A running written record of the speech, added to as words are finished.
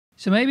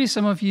So maybe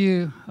some of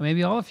you, or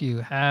maybe all of you,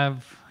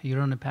 have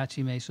your own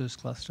Apache Mesos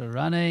cluster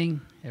running.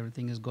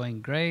 Everything is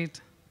going great.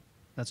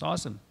 That's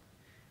awesome.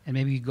 And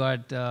maybe you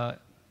got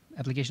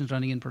applications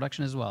running in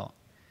production as well.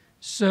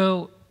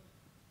 So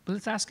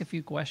let's ask a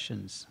few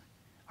questions.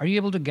 Are you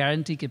able to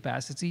guarantee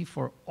capacity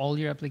for all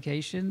your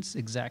applications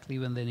exactly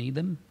when they need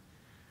them?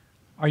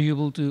 Are you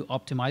able to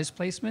optimize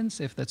placements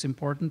if that's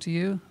important to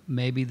you?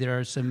 Maybe there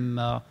are some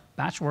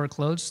batch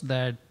workloads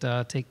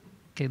that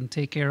can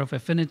take care of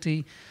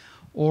affinity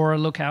or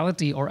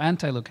locality or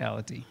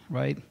anti-locality,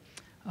 right?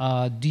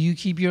 Do you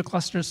keep your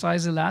cluster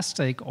size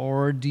elastic,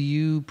 or do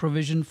you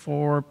provision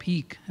for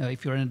peak?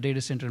 If you're in a data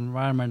center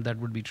environment, that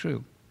would be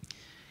true.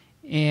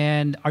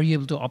 And are you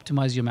able to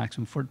optimize your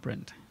maximum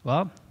footprint?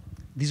 Well,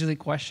 these are the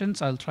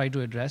questions I'll try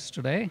to address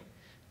today.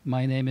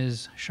 My name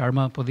is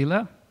Sharma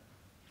Podila.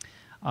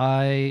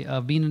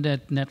 I've been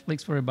at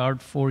Netflix for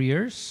about 4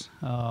 years.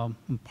 I'm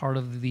part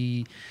of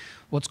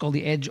what's called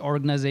the Edge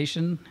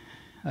organization,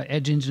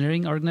 Edge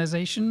engineering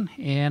organization,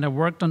 and I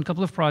worked on a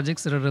couple of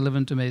projects that are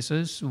relevant to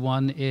Mesos.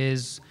 One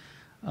is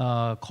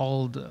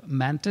called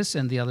Mantis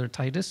and the other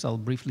Titus. I'll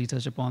briefly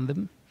touch upon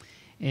them.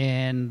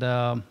 And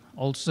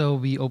also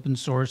we open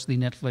source the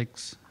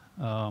Netflix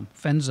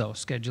Fenzo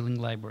scheduling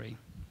library.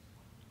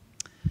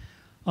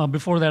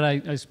 Before that,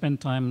 I spent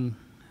time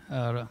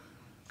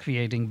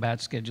creating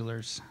batch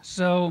schedulers.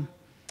 So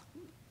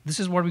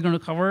this is what we're going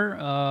to cover.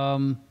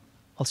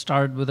 I'll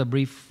start with a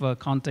brief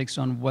context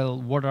on,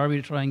 well, what are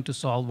we trying to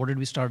solve? What did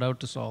we start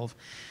out to solve?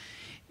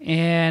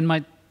 And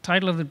my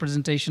title of the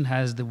presentation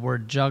has the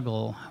word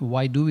juggle.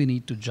 Why do we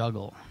need to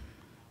juggle?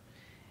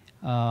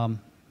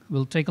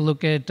 We'll take a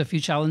look at a few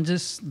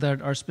challenges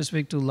that are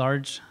specific to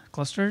large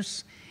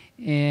clusters,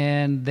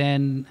 and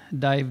then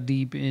dive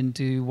deep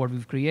into what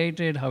we've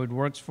created, how it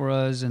works for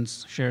us, and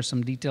share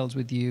some details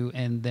with you,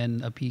 and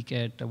then a peek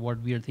at what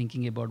we are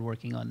thinking about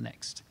working on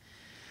next.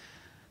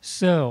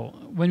 So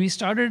when we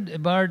started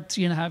about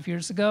 3.5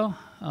 years ago,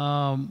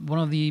 one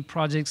of the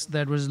projects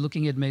that was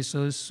looking at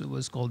Mesos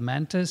was called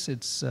Mantis.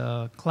 It's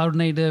a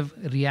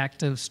cloud-native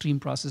reactive stream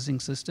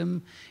processing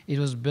system. It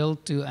was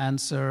built to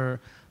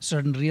answer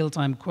certain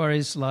real-time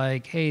queries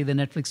like, hey, the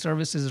Netflix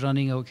service is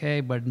running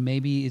okay, but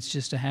maybe it's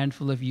just a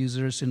handful of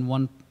users in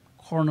one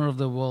corner of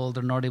the world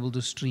are not able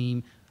to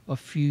stream a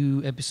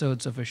few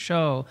episodes of a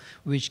show,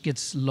 which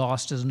gets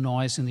lost as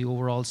noise in the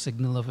overall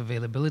signal of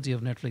availability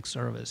of Netflix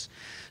service.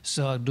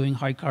 So doing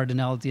high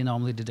cardinality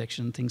anomaly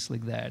detection, things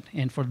like that.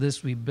 And for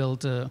this, we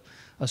built a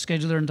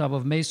scheduler on top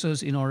of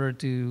Mesos in order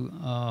to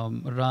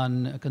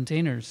run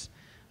containers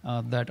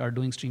that are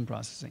doing stream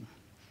processing.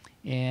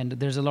 And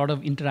there's a lot of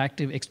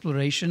interactive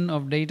exploration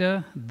of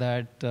data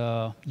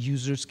that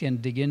users can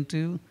dig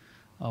into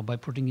by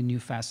putting in new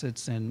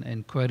facets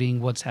and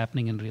querying what's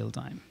happening in real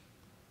time.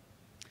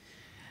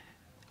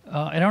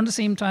 Around the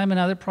same time,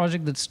 another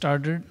project that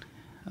started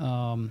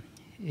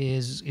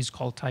is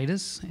called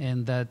Titus,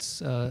 and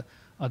that's a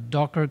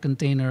Docker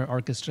container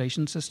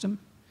orchestration system.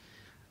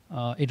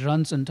 It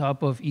runs on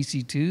top of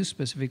EC2,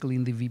 specifically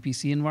in the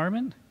VPC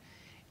environment,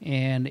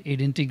 and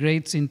it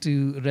integrates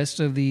into the rest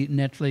of the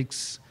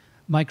Netflix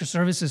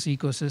microservices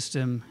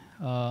ecosystem,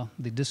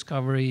 the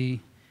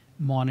discovery,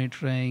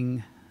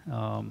 monitoring,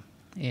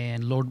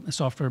 and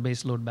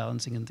software-based load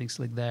balancing and things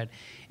like that.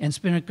 And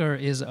Spinnaker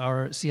is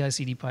our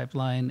CI/CD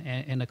pipeline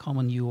and a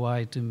common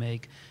UI to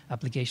make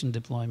application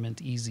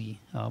deployment easy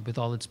with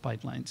all its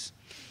pipelines.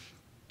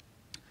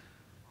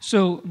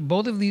 So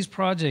both of these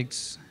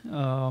projects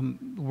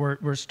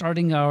were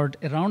starting out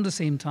around the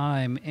same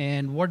time,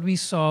 and what we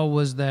saw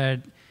was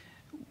that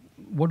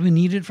what we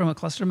needed from a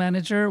cluster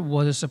manager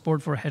was a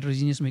support for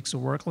heterogeneous mix of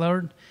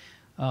workload.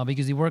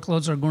 Because the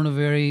workloads are going to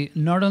vary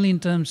not only in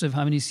terms of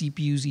how many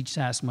CPUs each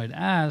task might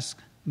ask,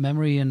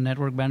 memory and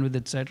network bandwidth,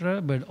 et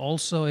cetera, but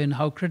also in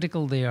how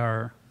critical they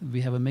are. We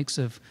have a mix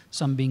of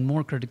some being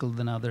more critical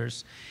than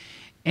others.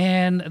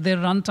 And their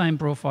runtime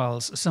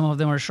profiles. Some of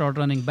them are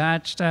short-running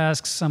batch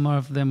tasks, some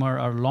of them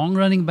are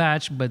long-running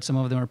batch, but some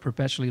of them are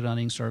perpetually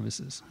running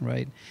services,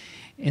 right?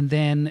 And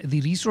then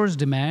the resource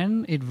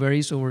demand, it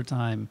varies over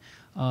time.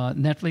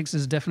 Netflix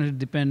is definitely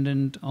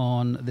dependent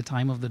on the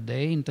time of the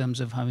day in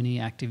terms of how many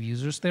active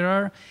users there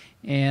are,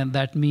 and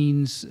that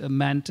means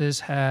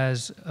Mantis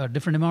has a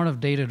different amount of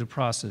data to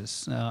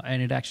process,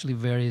 and it actually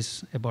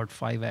varies about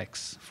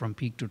 5x from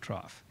peak to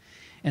trough.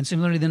 And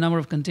similarly, the number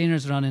of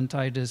containers run in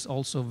Titus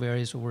also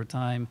varies over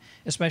time,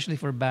 especially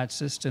for batch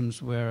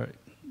systems where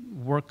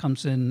work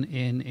comes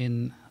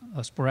in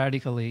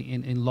sporadically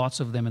in lots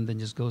of them and then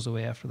just goes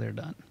away after they're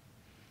done.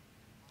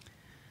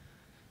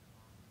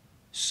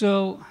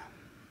 So,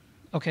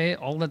 okay,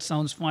 all that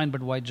sounds fine,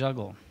 but why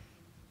juggle?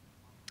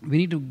 We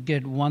need to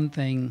get one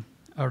thing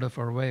out of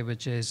our way,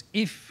 which is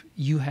if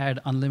you had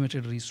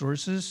unlimited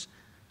resources,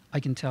 I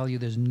can tell you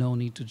there's no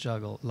need to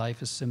juggle.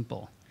 Life is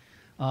simple.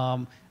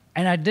 And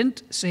I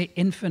didn't say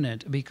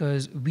infinite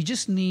because we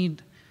just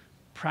need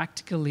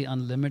practically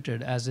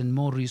unlimited, as in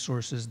more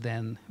resources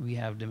than we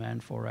have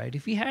demand for, right?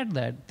 If we had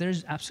that,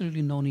 there's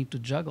absolutely no need to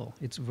juggle.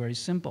 It's very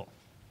simple.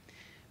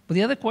 But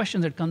the other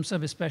question that comes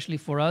up, especially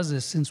for us,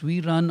 is since we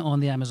run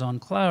on the Amazon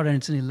cloud and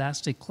it's an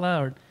elastic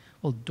cloud,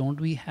 well, don't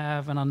we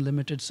have an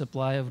unlimited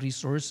supply of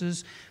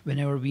resources?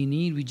 Whenever we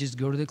need, we just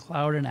go to the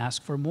cloud and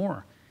ask for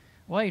more.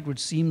 Well, it would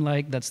seem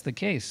like that's the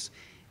case.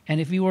 And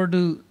if we were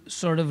to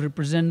sort of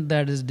represent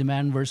that as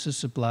demand versus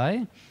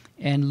supply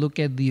and look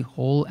at the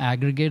whole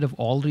aggregate of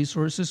all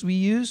resources we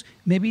use,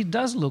 maybe it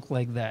does look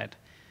like that.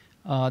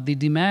 The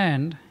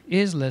demand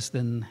is less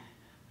than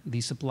the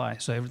supply,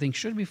 so everything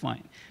should be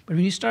fine. But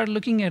when you start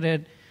looking at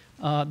it,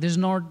 there's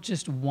not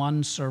just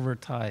one server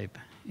type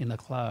in the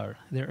cloud.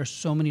 There are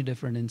so many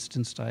different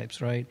instance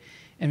types, right?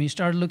 And when you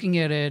start looking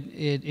at it,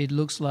 it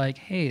looks like,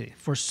 hey,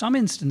 for some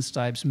instance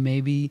types,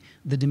 maybe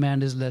the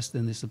demand is less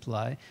than the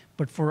supply,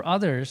 but for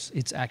others,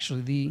 it's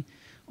actually the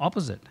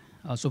opposite.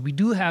 So we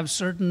do have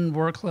certain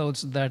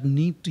workloads that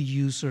need to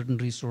use certain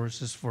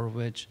resources for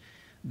which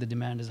the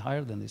demand is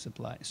higher than the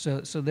supply.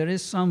 So there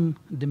is some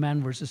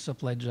demand versus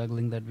supply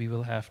juggling that we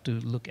will have to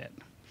look at.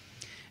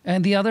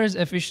 And the other is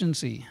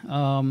efficiency.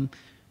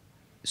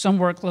 Some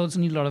workloads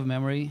need a lot of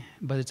memory.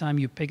 By the time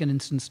you pick an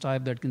instance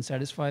type that can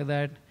satisfy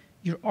that,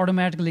 you're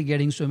automatically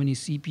getting so many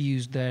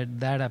CPUs that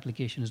that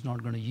application is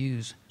not going to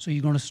use. So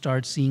you're going to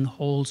start seeing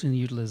holes in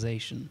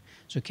utilization.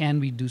 So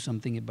can we do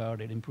something about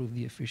it, improve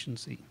the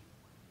efficiency?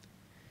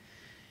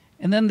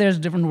 And then there's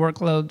different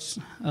workloads,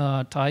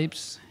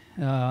 types.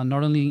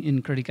 Not only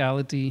in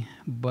criticality,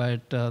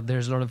 but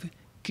there's a lot of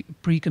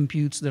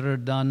pre-computes that are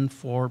done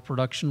for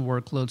production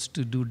workloads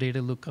to do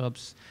data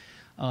lookups.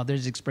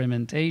 There's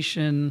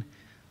experimentation,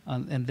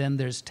 and then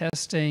there's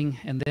testing,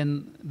 and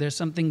then there's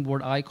something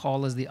what I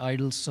call as the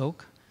idle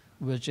soak,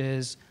 which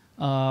is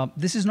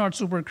this is not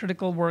super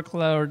critical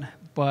workload,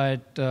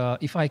 but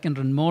if I can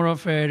run more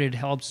of it, it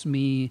helps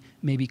me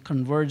maybe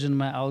converge in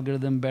my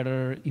algorithm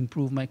better,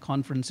 improve my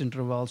confidence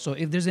interval. So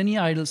if there's any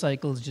idle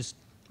cycles, just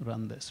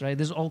run this, right?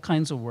 There's all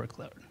kinds of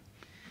workload.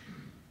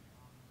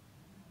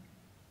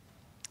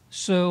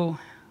 So,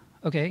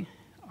 okay,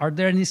 are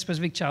there any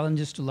specific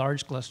challenges to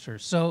large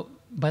clusters? So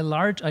by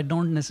large, I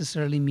don't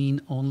necessarily mean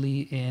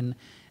only in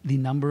the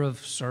number of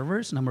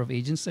servers, number of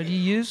agents that you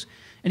use.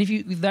 And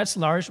if that's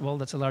large, well,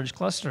 that's a large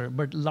cluster.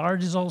 But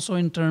large is also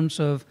in terms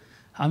of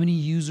how many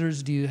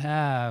users do you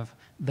have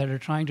that are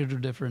trying to do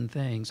different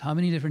things? How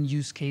many different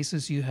use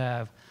cases you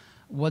have?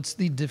 What's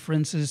the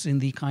differences in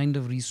the kind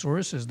of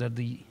resources that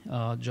the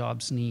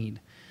jobs need?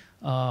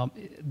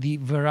 The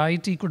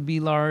variety could be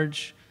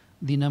large,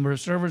 the number of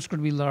servers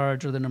could be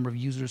large, or the number of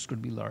users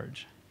could be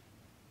large.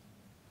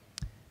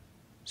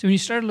 So when you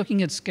start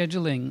looking at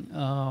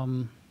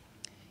scheduling,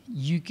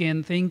 you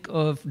can think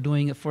of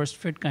doing a first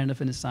fit kind of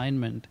an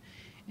assignment,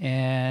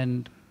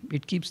 and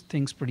it keeps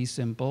things pretty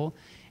simple.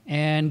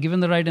 And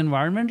given the right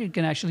environment, it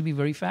can actually be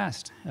very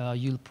fast.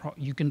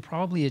 You can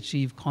probably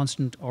achieve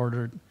constant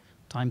ordered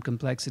time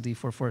complexity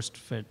for first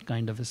fit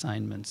kind of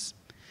assignments.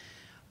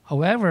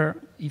 However,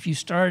 if you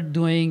start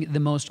doing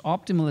the most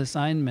optimal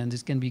assignments,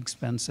 it can be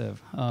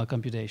expensive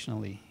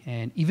computationally.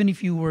 And even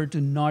if you were to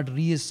not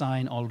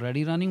reassign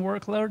already running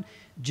workload,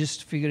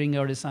 just figuring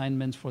out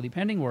assignments for the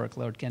pending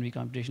workload can be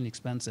computationally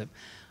expensive.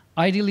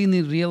 Ideally, in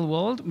the real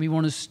world, we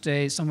want to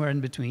stay somewhere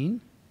in between,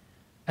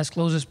 as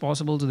close as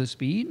possible to the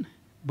speed,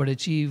 but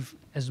achieve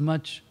as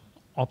much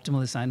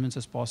optimal assignments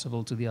as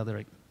possible to the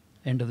other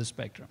end of the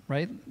spectrum,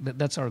 right?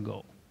 That's our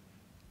goal.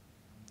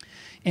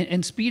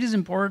 And speed is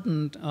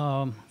important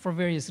for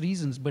various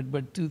reasons,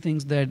 but two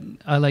things that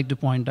I like to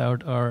point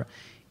out are,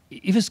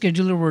 if a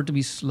scheduler were to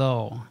be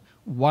slow,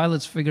 while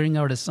it's figuring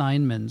out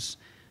assignments,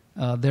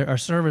 there are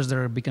servers that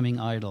are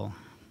becoming idle.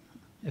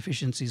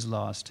 Efficiency is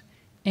lost.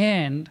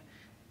 And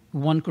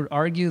one could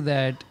argue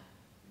that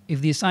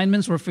if the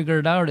assignments were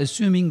figured out,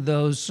 assuming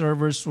those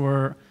servers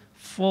were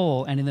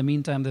full, and in the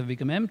meantime they've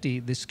become empty,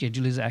 the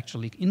schedule is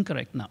actually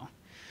incorrect now.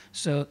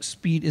 So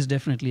speed is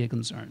definitely a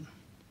concern.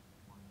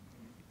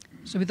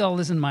 So with all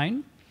this in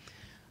mind,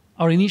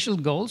 our initial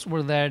goals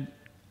were that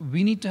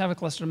we need to have a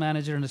cluster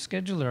manager and a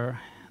scheduler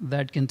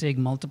that can take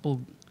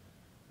multiple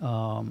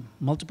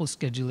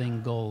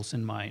scheduling goals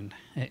in mind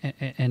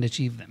and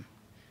achieve them.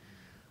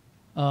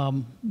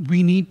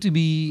 We need to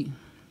be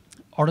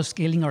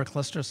auto-scaling our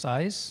cluster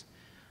size,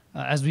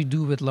 as we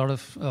do with a lot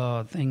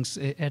of things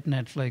at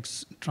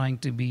Netflix, trying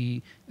to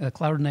be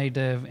cloud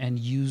native and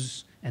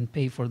use and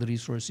pay for the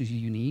resources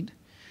you need.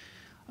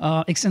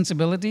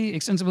 Extensibility.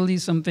 Extensibility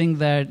is something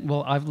that,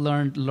 well, I've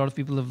learned, a lot of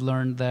people have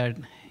learned that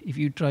if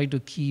you try to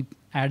keep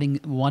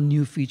adding one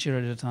new feature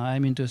at a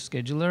time into a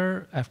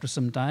scheduler, after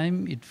some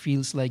time, it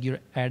feels like you're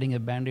adding a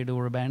Band-Aid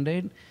over a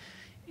Band-Aid.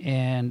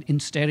 And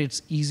instead,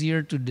 it's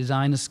easier to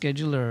design a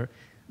scheduler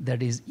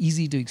that is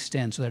easy to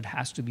extend, so that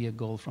has to be a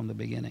goal from the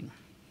beginning.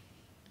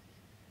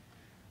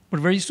 But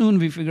very soon,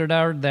 we figured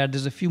out that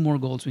there's a few more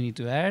goals we need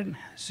to add.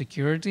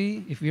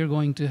 Security. If we are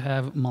going to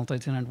have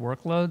multi-tenant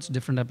workloads,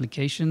 different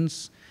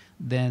applications,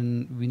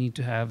 then we need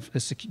to have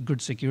a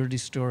good security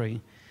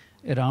story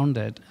around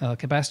it.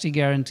 Capacity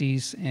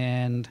guarantees,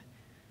 and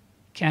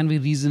can we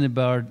reason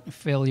about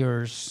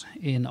failures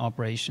in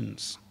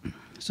operations?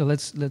 So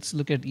let's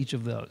look at each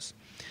of those.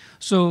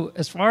 So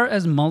as far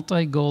as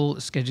multi-goal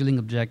scheduling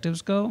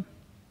objectives go,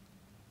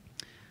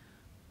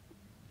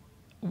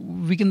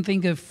 we can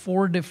think of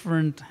 4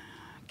 different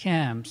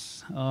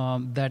camps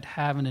that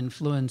have an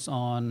influence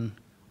on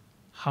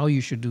how you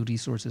should do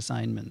resource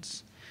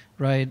assignments,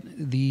 right?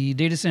 The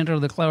data center or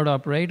the cloud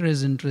operator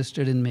is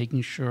interested in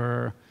making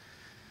sure,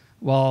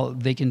 well,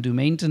 they can do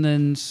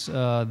maintenance,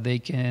 they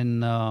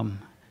can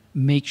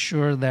make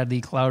sure that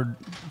the cloud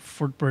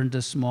footprint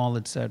is small,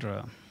 et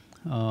cetera.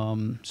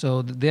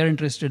 So they're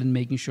interested in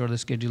making sure the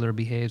scheduler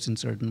behaves in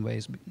certain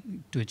ways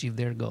to achieve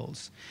their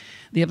goals.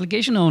 The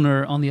application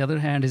owner, on the other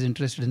hand, is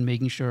interested in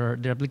making sure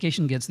their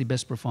application gets the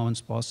best performance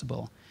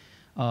possible.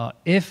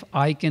 If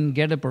I can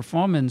get a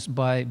performance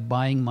by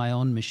buying my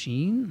own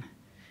machine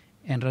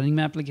and running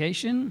my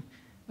application,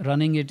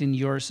 running it in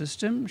your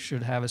system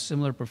should have a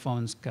similar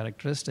performance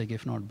characteristic,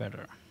 if not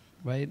better,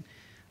 right?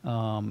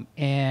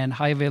 And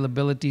high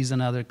availability is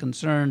another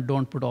concern.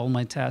 Don't put all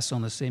my tasks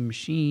on the same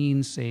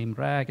machine, same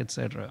rack, et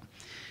cetera.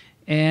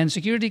 And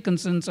security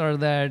concerns are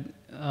that,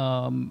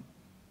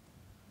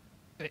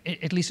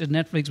 at least at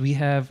Netflix, we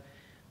have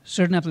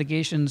certain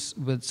applications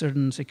with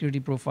certain security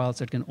profiles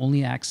that can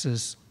only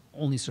access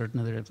only certain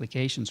other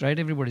applications, right?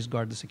 Everybody's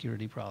got the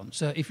security problem.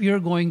 So if you're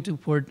going to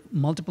put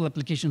multiple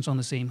applications on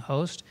the same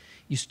host,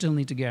 you still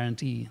need to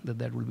guarantee that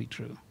that will be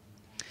true.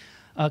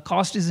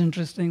 Cost is an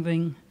interesting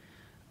thing.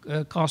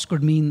 Cost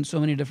could mean so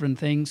many different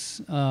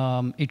things.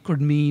 It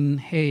could mean,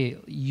 hey,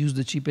 use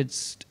the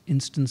cheapest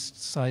instance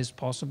size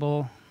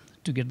possible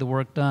to get the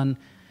work done.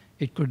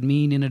 It could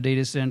mean in a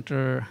data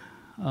center,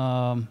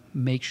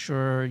 make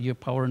sure your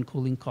power and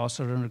cooling costs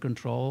are under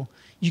control.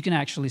 You can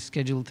actually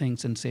schedule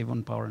things and save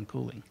on power and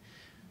cooling.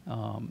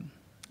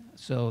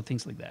 So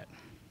things like that.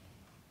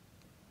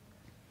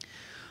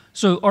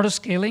 So auto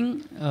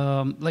scaling,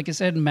 like I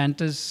said,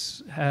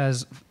 Mantis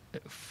has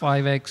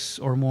 5x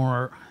or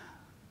more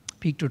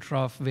peak to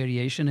trough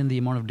variation in the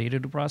amount of data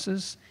to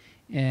process,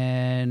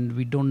 and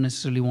we don't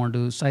necessarily want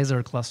to size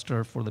our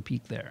cluster for the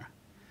peak there.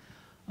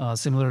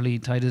 Similarly,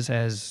 Titus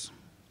has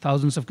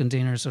thousands of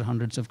containers or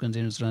hundreds of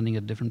containers running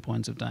at different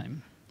points of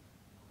time.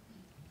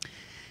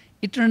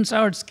 It turns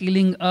out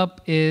scaling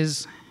up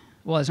is,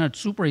 well, it's not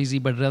super easy,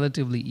 but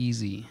relatively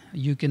easy.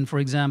 You can, for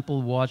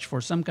example, watch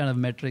for some kind of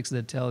metrics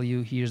that tell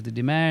you here's the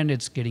demand,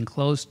 it's getting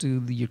close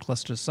to your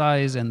cluster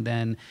size, and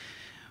then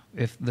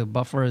if the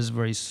buffer is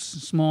very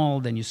small,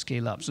 then you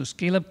scale up. So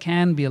scale up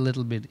can be a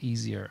little bit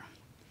easier.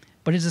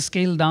 But it's a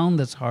scale down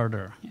that's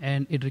harder,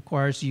 and it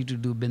requires you to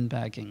do bin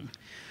packing.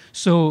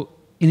 So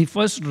in the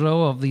first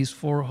row of these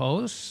 4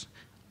 hosts,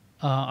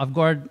 I've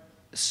got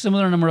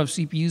similar number of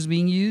CPUs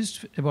being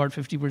used, about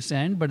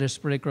 50%, but they're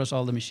spread across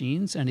all the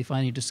machines. And if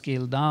I need to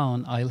scale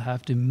down, I'll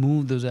have to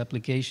move those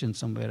applications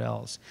somewhere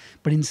else.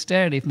 But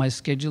instead, if my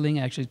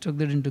scheduling actually took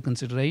that into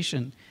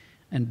consideration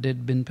and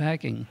did bin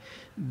packing,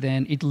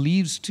 then it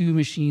leaves 2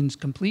 machines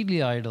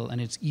completely idle,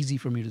 and it's easy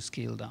for me to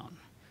scale down.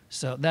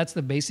 So that's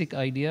the basic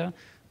idea.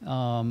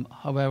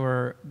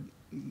 However,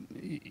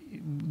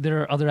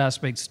 there are other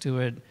aspects to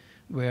it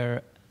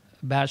where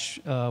batch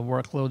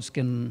workloads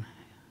can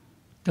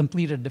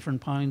complete at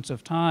different points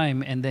of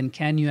time, and then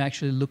can you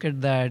actually look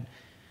at that,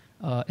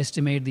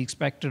 estimate the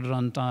expected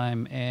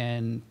runtime,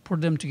 and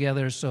put them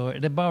together so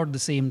at about the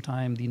same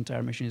time the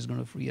entire machine is going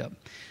to free up.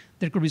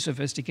 There could be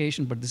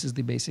sophistication, but this is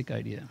the basic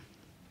idea.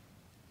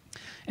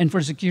 And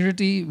for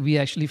security, we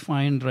actually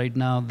find right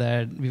now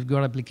that we've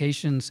got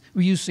applications.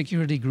 We use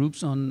security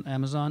groups on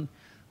Amazon.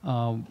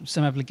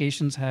 Some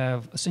applications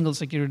have a single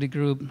security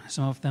group.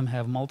 Some of them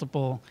have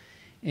multiple.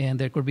 And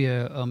there could be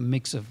a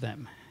mix of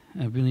them.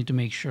 We need to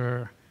make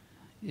sure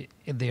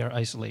they are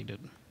isolated.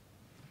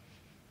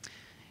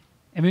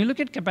 And when we look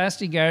at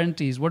capacity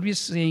guarantees, what we're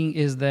seeing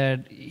is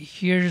that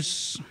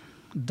here's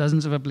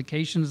dozens of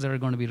applications that are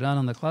going to be run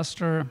on the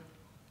cluster.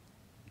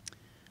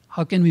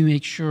 How can we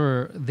make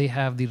sure they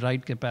have the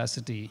right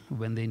capacity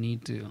when they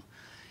need to?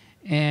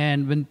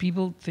 And when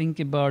people think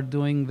about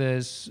doing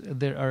this,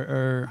 there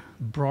are,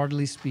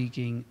 broadly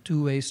speaking,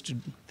 2 ways to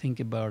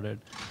think about it.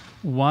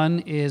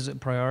 One is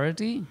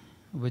priority,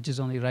 which is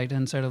on the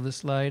right-hand side of the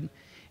slide,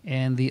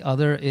 and the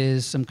other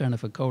is some kind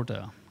of a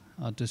quota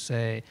to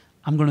say,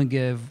 I'm going to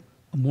give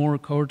more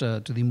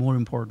quota to the more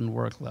important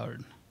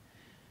workload.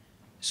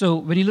 So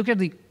when you look at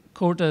the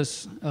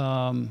quotas,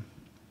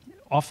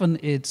 often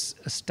it's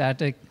a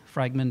static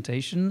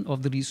fragmentation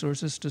of the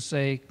resources to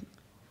say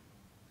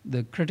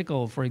the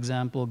critical, for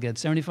example,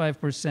 gets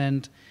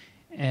 75%,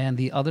 and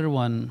the other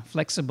one,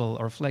 flexible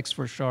or flex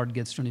for short,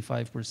 gets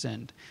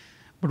 25%.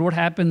 But what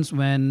happens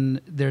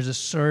when there's a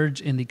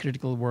surge in the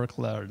critical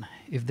workload?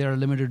 If they're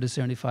limited to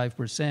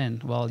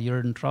 75%, well, you're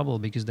in trouble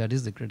because that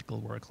is the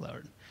critical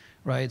workload,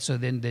 right? So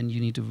then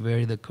you need to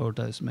vary the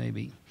quotas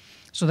maybe.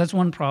 So that's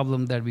one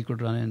problem that we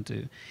could run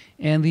into.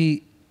 And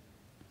the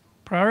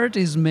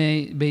priorities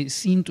may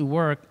seem to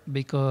work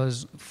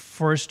because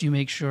first you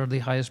make sure the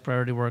highest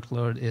priority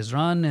workload is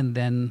run and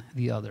then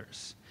the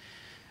others.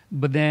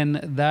 But then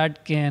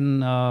that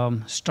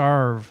can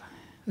starve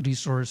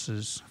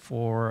resources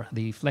for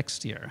the flex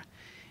tier.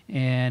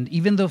 And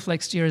even though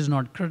flex tier is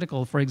not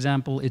critical, for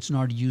example, it's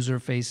not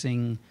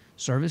user-facing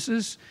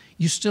services,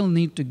 you still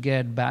need to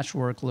get batch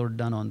workload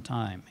done on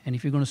time. And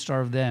if you're going to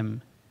starve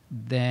them,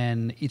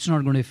 then it's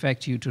not going to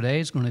affect you today,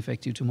 it's going to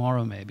affect you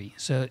tomorrow maybe.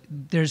 So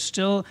there's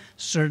still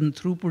certain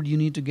throughput you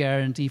need to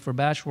guarantee for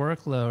batch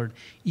workload,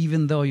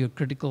 even though your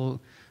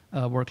critical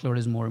workload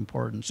is more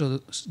important. So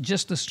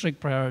just the strict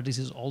priorities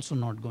is also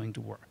not going to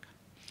work.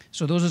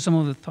 So those are some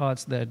of the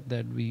thoughts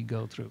that we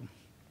go through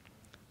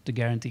to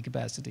guarantee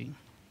capacity.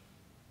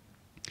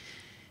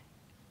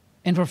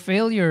 And for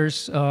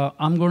failures,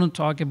 I'm going to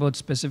talk about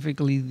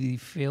specifically the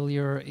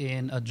failure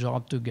in a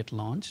job to get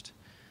launched.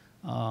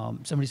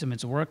 Somebody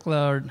submits a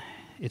workload,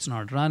 it's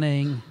not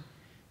running,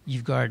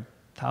 you've got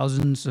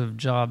thousands of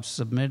jobs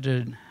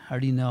submitted. How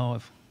do you know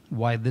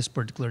why this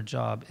particular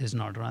job is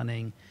not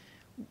running?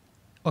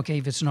 Okay,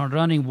 if it's not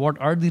running, what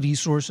are the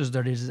resources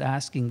that it is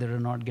asking that are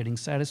not getting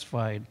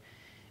satisfied?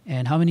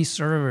 And how many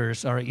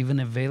servers are even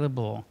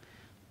available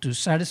to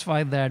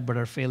satisfy that but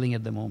are failing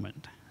at the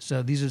moment?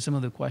 So these are some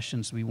of the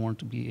questions we want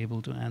to be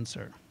able to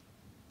answer.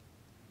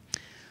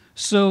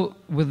 So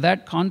with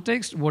that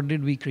context, what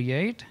did we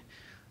create?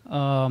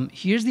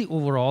 Here's the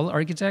overall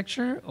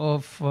architecture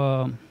of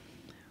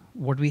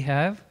what we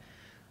have.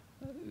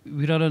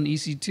 We run on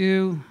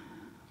EC2.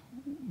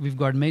 We've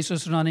got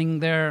Mesos running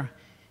there.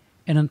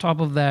 And on top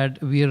of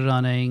that, we are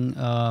running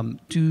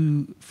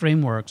two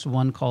frameworks,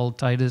 one called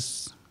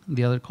Titus,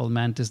 the other called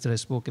Mantis that I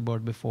spoke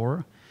about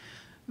before.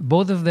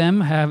 Both of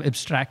them have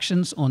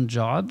abstractions on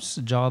jobs.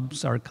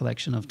 Jobs are a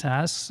collection of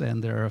tasks,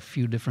 and there are a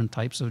few different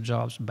types of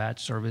jobs,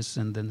 batch service,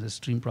 and then the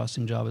stream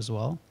processing job as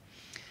well.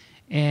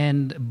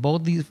 And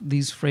both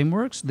these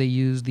frameworks, they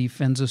use the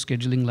Fenzo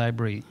scheduling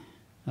library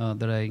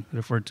that I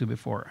referred to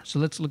before. So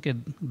let's look at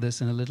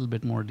this in a little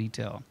bit more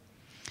detail.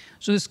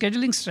 So the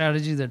scheduling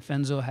strategy that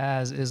Fenzo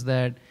has is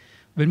that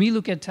when we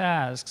look at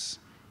tasks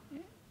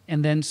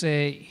and then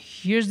say,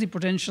 here's the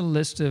potential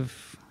list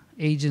of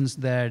agents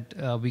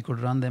that we could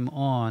run them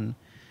on,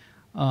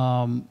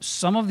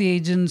 some of the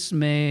agents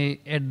may,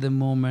 at the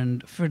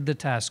moment, fit the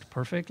task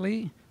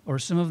perfectly, or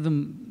some of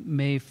them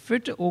may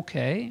fit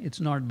okay.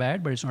 It's not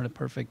bad, but it's not a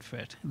perfect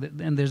fit.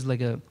 And there's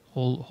like a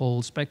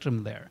whole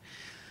spectrum there.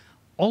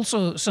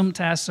 Also, some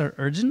tasks are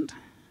urgent.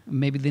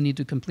 Maybe they need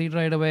to complete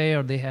right away,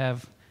 or they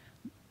have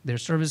their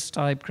service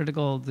type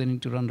critical, they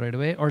need to run right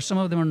away, or some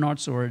of them are not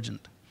so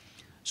urgent.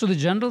 So the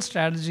general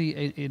strategy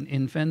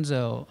in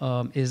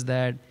Fenzo is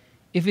that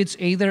if it's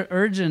either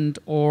urgent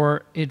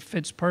or it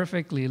fits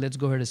perfectly, let's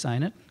go ahead and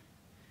assign it.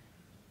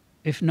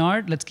 If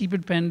not, let's keep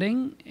it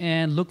pending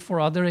and look for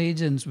other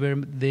agents where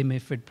they may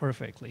fit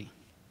perfectly.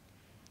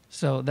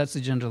 So that's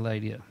the general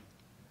idea.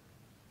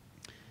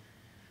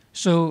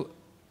 So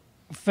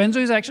Fenzo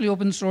is actually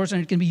open source,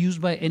 and it can be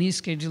used by any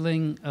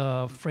scheduling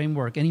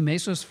framework, any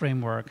Mesos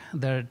framework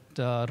that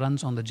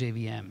runs on the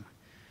JVM.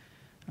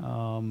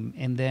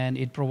 And then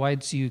it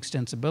provides you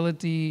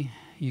extensibility.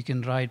 You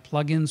can write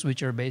plugins,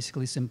 which are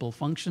basically simple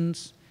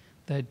functions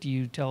that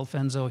you tell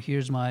Fenzo,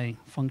 here's my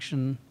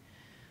function.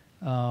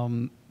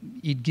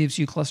 It gives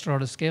you cluster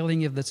auto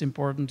scaling if that's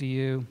important to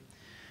you.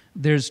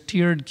 There's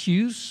tiered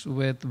queues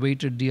with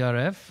weighted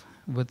DRF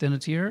within a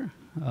tier.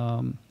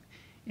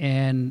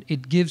 And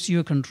it gives you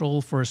a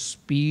control for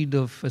speed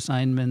of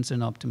assignments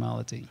and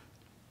optimality.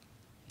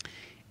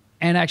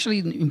 And actually,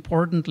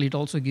 importantly, it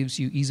also gives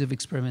you ease of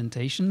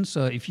experimentation.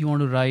 So if you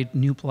want to write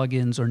new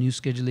plugins or new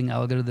scheduling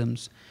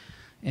algorithms,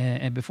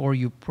 and before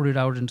you put it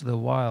out into the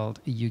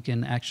wild, you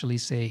can actually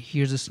say,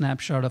 here's a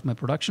snapshot of my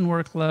production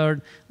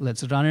workload.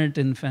 Let's run it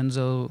in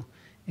Fenzo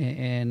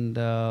and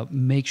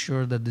make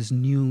sure that these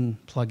new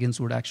plugins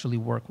would actually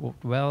work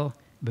well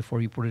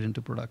before you put it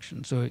into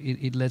production. So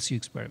it lets you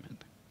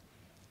experiment.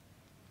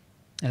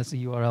 That's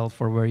the URL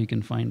for where you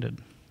can find it.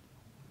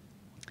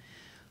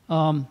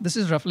 This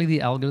is roughly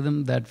the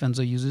algorithm that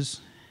Fenzo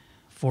uses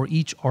for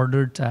each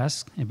ordered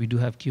task, and we do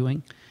have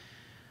queuing.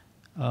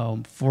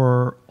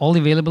 For all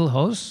available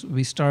hosts,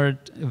 we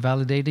start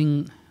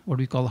validating what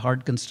we call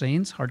hard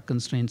constraints. Hard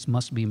constraints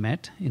must be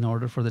met in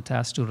order for the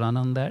task to run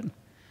on that.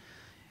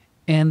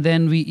 And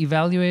then we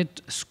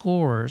evaluate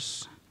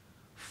scores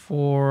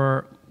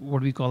for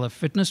what we call a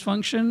fitness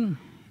function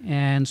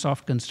and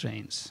soft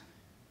constraints.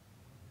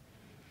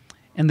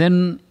 And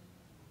then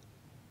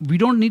we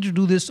don't need to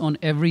do this on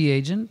every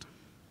agent.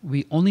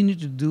 We only need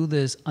to do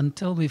this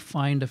until we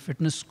find a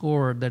fitness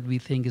score that we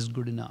think is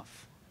good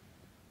enough.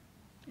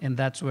 And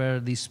that's where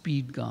the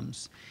speed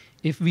comes.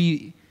 If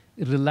we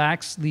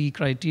relax the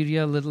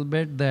criteria a little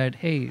bit that,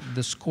 hey,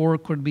 the score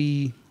could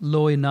be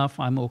low enough,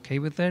 I'm okay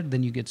with it,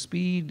 then you get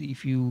speed.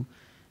 If you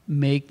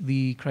make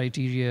the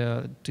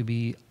criteria to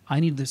be, I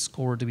need this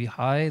score to be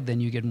high, then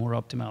you get more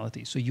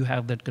optimality. So you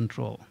have that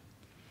control.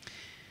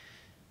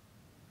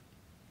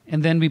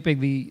 And then we pick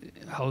the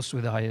host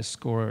with the highest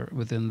score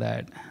within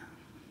that.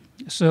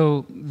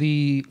 So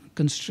the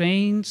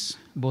constraints,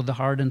 both the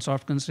hard and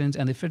soft constraints,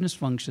 and the fitness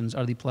functions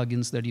are the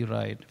plugins that you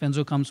write.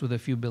 Fenzo comes with a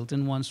few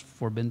built-in ones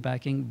for bin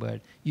packing,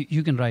 but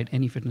you can write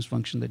any fitness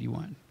function that you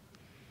want.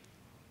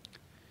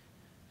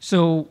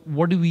 So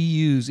what do we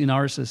use in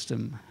our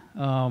system?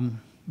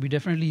 We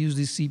definitely use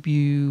the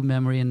CPU,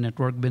 memory, and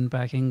network bin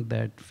packing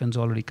that Fenzo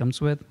already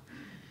comes with.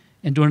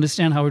 And to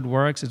understand how it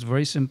works, it's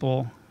very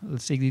simple.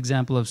 Let's take the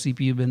example of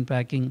CPU bin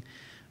packing.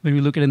 When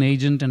we look at an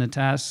agent and a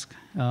task,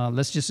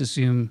 let's just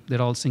assume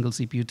they're all single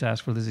CPU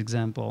tasks for this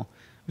example.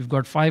 We've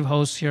got 5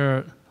 hosts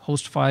here.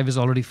 Host 5 is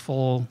already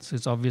full, so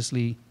it's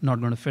obviously not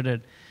going to fit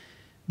it.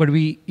 But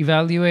we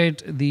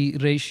evaluate the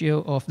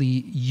ratio of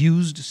the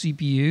used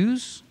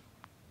CPUs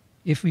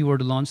if we were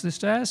to launch this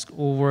task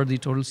over the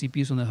total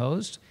CPUs on the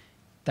host.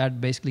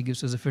 That basically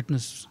gives us a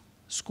fitness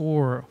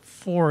score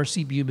for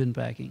CPU bin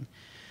packing.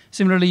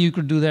 Similarly, you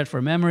could do that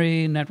for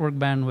memory, network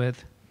bandwidth.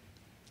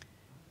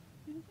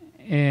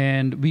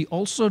 And we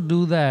also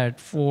do that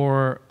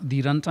for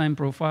the runtime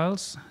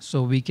profiles,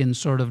 so we can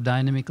sort of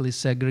dynamically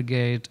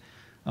segregate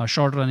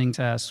short-running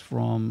tasks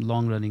from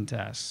long-running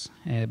tasks.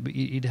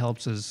 It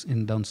helps us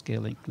in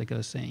downscaling, like I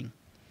was saying.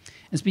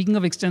 And speaking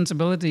of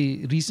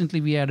extensibility,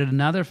 recently we added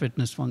another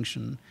fitness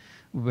function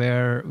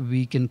where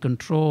we can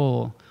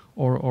control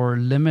or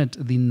limit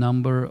the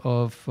number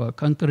of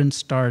concurrent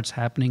starts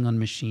happening on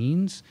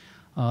machines.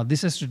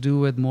 This has to do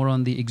with more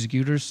on the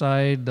executor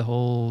side, the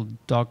whole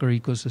Docker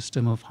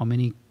ecosystem of how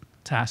many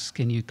tasks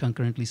can you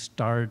concurrently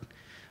start,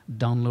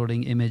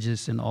 downloading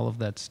images and all of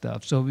that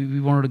stuff. So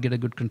we wanted to get a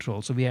good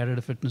control. So we added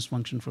a fitness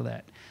function for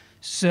that.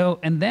 So,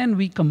 and then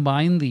we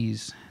combine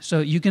these. So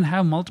you can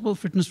have multiple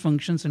fitness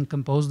functions and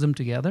compose them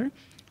together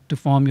to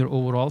form your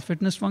overall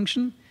fitness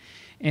function.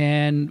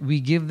 And we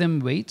give them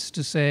weights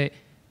to say,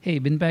 hey,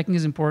 bin packing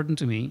is important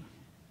to me,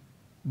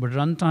 but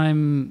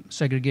runtime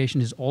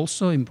segregation is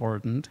also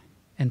important,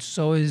 and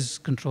so is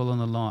control on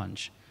the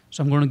launch.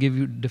 So I'm going to give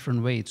you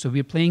different weights. So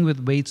we're playing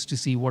with weights to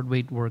see what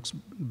weight works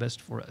best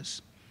for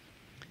us.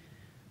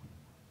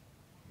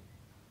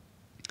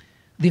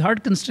 The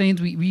hard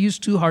constraints, we use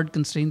 2 hard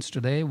constraints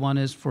today. One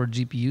is for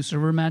GPU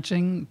server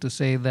matching to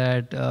say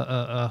that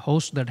a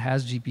host that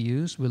has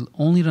GPUs will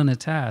only run a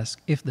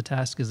task if the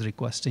task is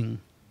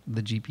requesting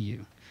the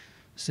GPU.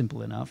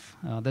 Simple enough.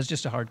 That's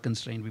just a hard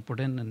constraint we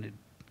put in, and it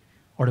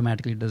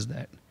automatically does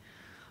that.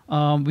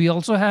 We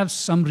also have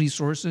some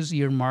resources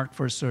earmarked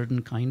for a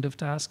certain kind of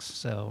tasks,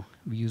 so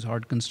we use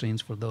hard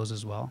constraints for those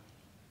as well.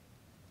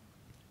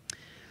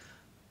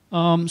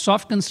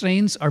 Soft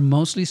constraints are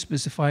mostly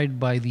specified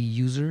by the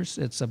users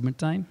at submit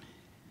time.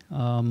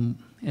 And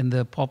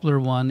the popular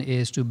one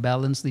is to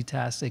balance the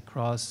tasks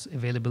across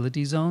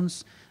availability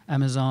zones.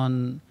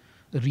 Amazon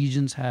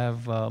regions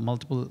have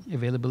multiple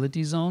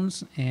availability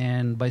zones,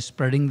 and by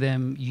spreading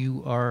them,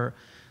 you are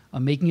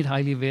making it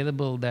highly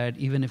available that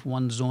even if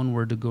one zone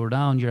were to go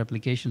down, your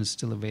application is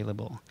still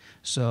available.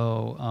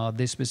 So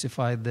they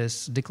specify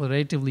this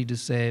declaratively to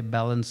say,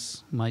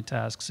 balance my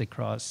tasks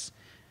across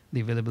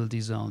the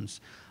availability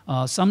zones.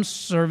 Some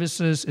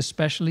services,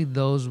 especially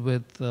those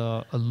with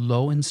a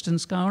low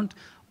instance count,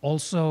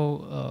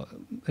 also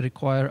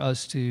require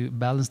us to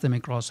balance them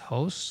across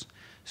hosts.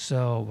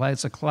 So while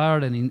it's a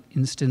cloud, an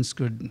instance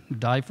could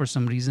die for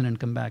some reason and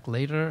come back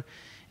later.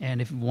 And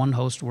if one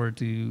host were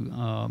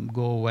to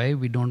go away,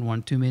 we don't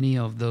want too many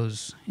of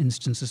those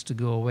instances to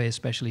go away,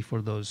 especially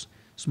for those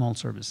small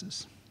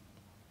services.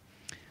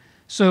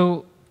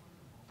 So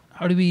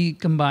how do we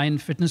combine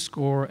fitness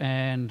score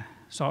and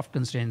soft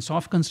constraint?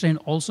 Soft constraint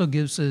also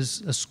gives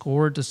us a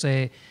score to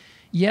say,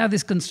 yeah,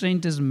 this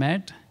constraint is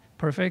met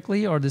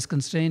perfectly, or this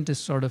constraint is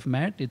sort of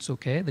met. It's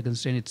okay. The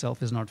constraint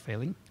itself is not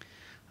failing.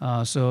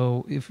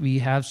 So if we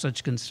have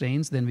such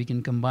constraints, then we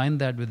can combine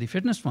that with the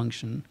fitness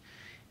function.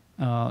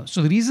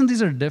 So the reason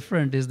these are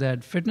different is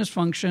that fitness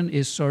function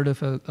is sort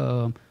of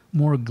a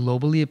more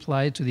globally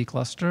applied to the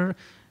cluster.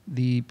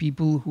 The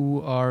people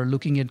who are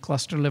looking at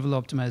cluster level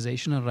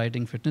optimization are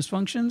writing fitness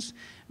functions,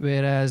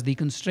 whereas the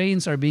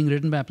constraints are being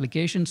written by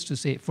applications to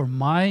say, for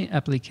my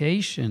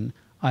application,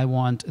 I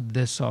want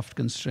this soft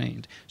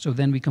constraint. So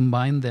then we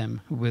combine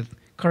them with,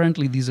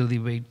 currently these are the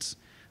weights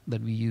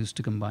that we use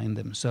to combine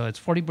them. So it's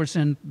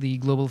 40% the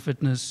global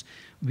fitness.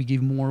 We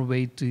give more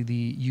weight to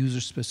the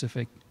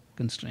user-specific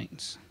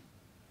constraints.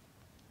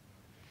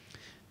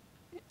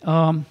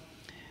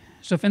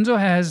 So Fenzo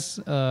has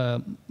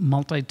a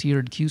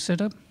multi-tiered queue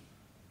setup.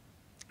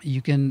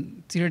 You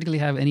can theoretically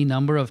have any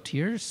number of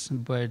tiers,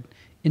 but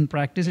in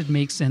practice, it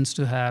makes sense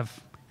to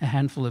have a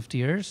handful of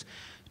tiers.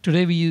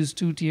 Today, we use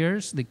 2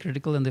 tiers, the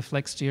critical and the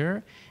flex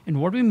tier. And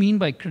what we mean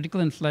by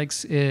critical and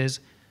flex is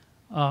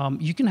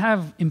you can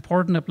have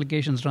important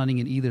applications running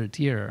in either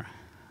tier.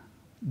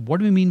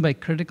 What we mean by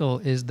critical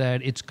is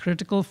that it's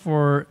critical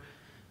for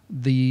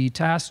the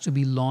task to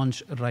be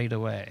launched right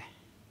away.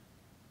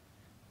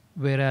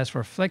 Whereas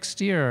for flex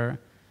tier,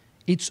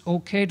 it's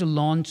okay to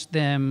launch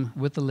them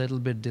with a little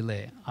bit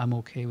delay. I'm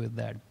okay with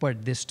that,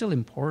 but they're still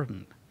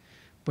important.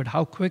 But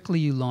how quickly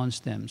you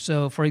launch them.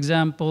 So for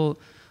example,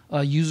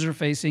 a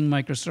user-facing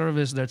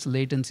microservice that's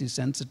latency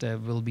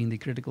sensitive will be in the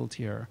critical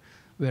tier,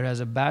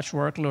 whereas a batch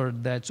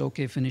workload that's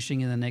okay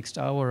finishing in the next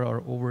hour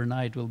or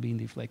overnight will be in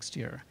the flex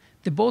tier.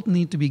 They both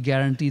need to be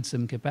guaranteed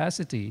some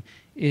capacity.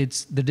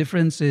 The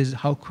difference is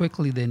how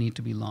quickly they need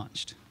to be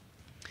launched.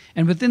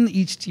 And within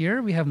each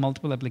tier, we have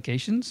multiple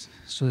applications.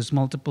 So there's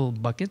multiple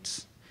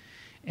buckets.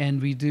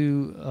 And we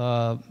do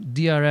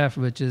DRF,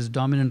 which is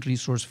dominant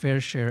resource fair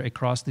share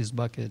across these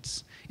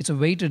buckets. It's a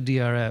weighted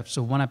DRF,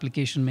 so one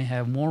application may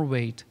have more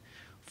weight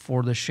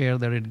for the share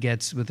that it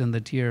gets within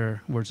the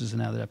tier versus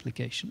another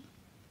application.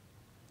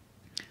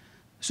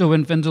 So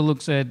when Fenzo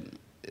looks at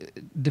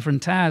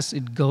different tasks,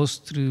 it goes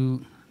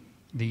through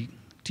the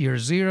tier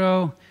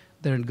 0,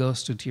 then it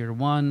goes to tier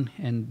 1,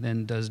 and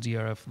then does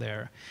DRF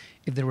there.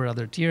 If there were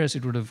other tiers,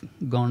 it would have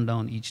gone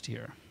down each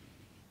tier.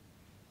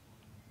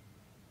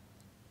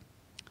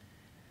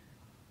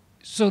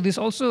 So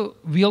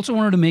we also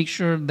wanted to make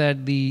sure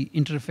that the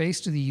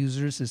interface to the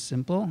users is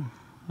simple.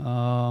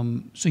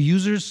 So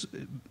users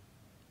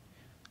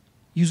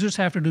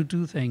have to do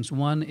two things.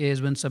 One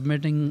is when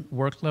submitting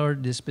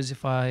workload, they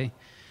specify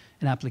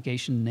an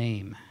application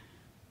name.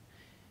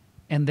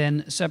 And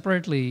then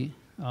separately,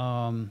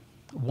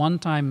 one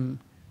time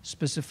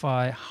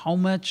specify how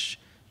much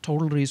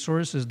total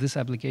resources this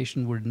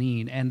application would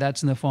need. And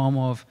that's in the form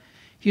of,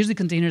 here's the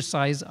container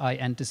size I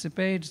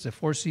anticipate. It's a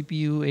 4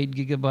 CPU, 8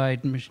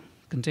 gigabyte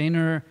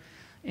container.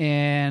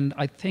 And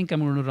I think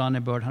I'm going to run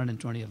about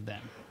 120 of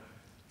them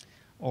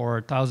or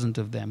 1,000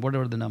 of them,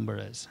 whatever the number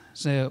is.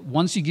 So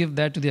once you give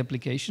that to the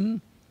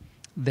application,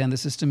 then the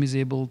system is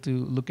able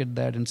to look at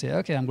that and say,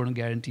 okay, I'm going to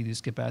guarantee this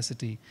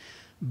capacity.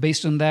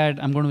 Based on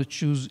that, I'm going to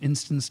choose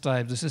instance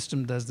types. The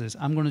system does this.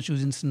 I'm going to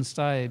choose instance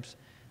types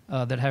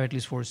that have at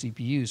least 4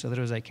 CPUs.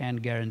 Otherwise, I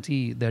can't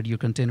guarantee that your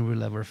container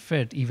will ever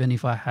fit, even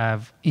if I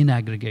have in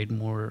aggregate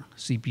more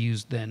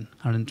CPUs than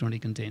 120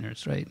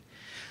 containers, right?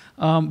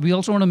 We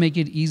also want to make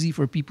it easy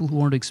for people who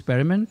want to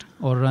experiment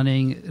or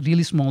running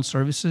really small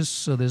services,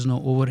 so there's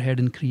no overhead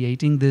in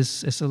creating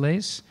this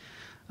SLAs.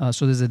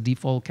 So there's a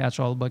default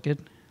catch-all bucket.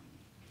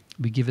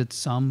 We give it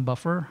some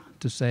buffer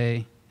to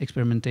say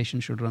experimentation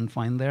should run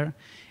fine there.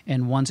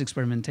 And once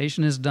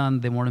experimentation is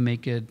done, they want to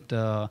make it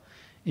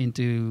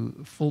into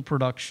full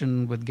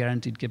production with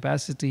guaranteed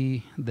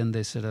capacity, then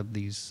they set up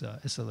these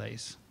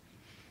SLAs.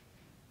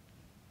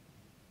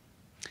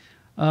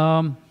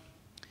 So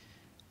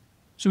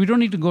we don't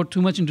need to go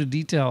too much into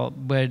detail,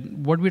 but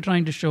what we're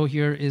trying to show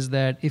here is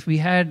that if we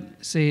had,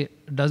 say,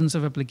 dozens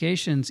of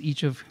applications,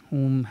 each of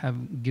whom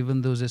have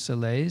given those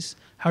SLAs,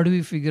 how do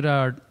we figure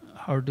out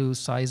how to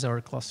size our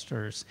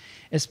clusters?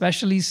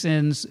 Especially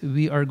since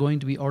we are going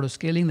to be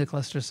auto-scaling the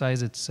cluster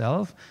size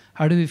itself,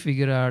 how do we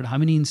figure out how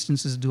many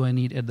instances do I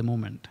need at the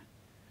moment?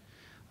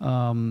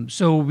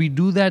 So we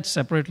do that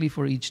separately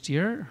for each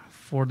tier.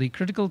 For the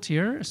critical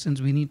tier, since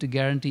we need to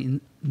guarantee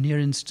near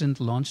instant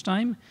launch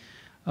time,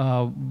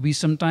 we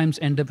sometimes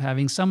end up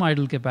having some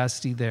idle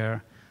capacity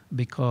there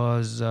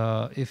because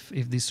if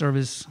the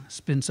service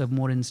spins up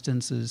more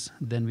instances,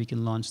 then we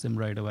can launch them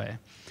right away.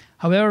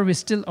 However, we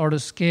still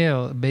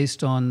auto-scale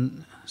based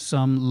on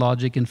some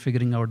logic in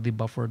figuring out the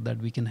buffer that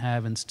we can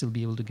have and still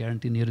be able to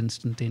guarantee near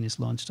instantaneous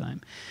launch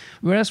time.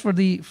 Whereas for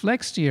the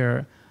flex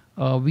tier,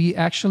 we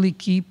actually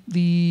keep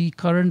the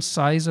current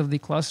size of the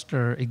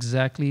cluster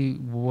exactly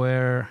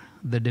where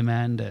the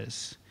demand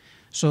is.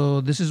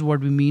 So this is what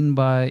we mean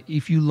by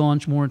if you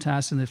launch more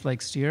tasks in the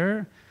flex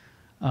tier,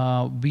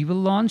 we will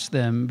launch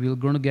them. We're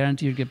going to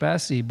guarantee your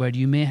capacity, but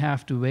you may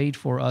have to wait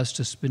for us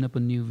to spin up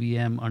a new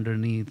VM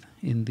underneath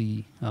in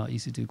the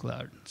EC2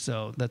 cloud.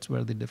 So that's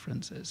where the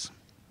difference is.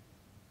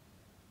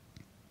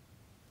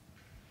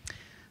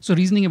 So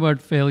reasoning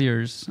about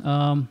failures.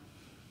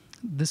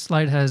 This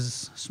slide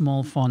has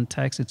small font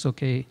text. It's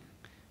OK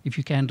if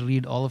you can't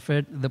read all of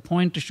it. The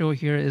point to show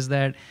here is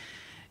that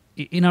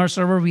in our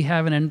server, we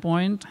have an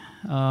endpoint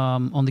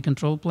on the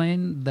control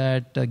plane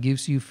that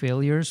gives you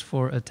failures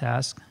for a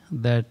task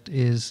that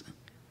is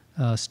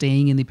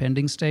staying in the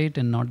pending state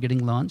and not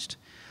getting launched.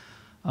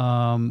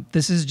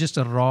 This is just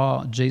a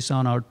raw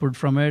JSON output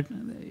from it.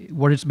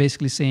 What it's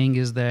basically saying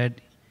is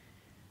that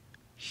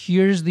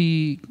here's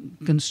the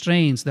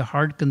constraints, the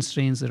hard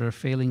constraints that are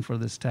failing for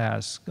this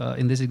task.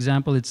 In this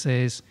example, it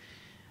says,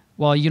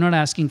 well, you're not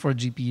asking for a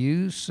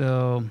GPU,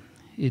 so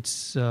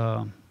it's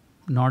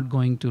not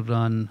going to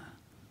run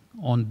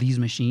on these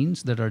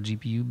machines that are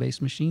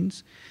GPU-based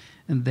machines.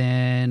 And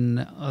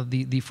then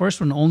the first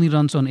one only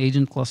runs on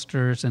agent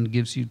clusters and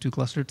gives you 2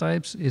 cluster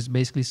types, is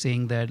basically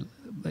saying that,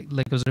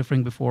 like I was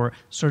referring before,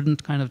 certain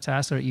kind of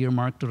tasks are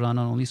earmarked to run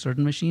on only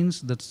certain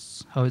machines.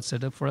 That's how it's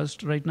set up for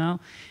us right now.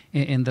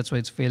 And that's why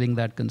it's failing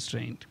that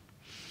constraint.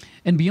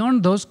 And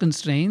beyond those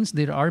constraints,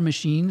 there are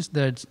machines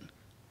that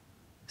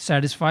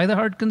satisfy the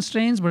hard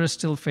constraints but are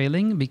still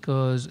failing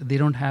because they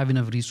don't have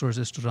enough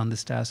resources to run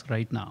this task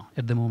right now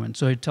at the moment.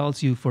 So it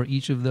tells you for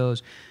each of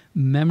those,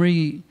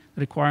 memory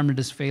requirement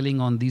is failing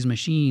on these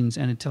machines,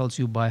 and it tells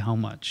you by how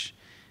much.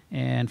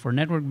 And for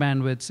network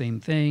bandwidth,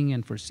 same thing,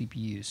 and for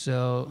CPU.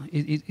 So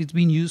it's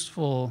been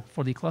useful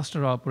for the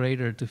cluster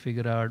operator to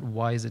figure out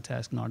why is the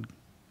task not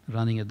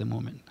running at the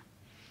moment.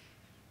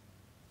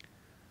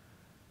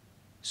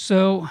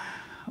 So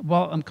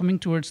while I'm coming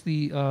towards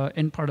the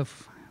end part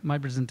of my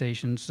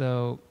presentation,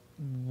 so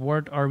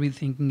what are we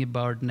thinking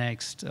about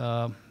next?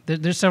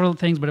 There's several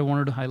things, but I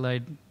wanted to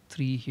highlight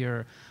 3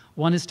 here.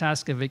 One is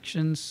task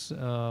evictions.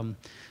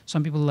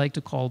 Some people like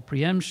to call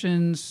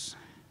preemptions,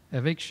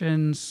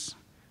 evictions.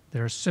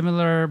 They're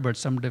similar, but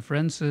some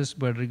differences.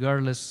 But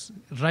regardless,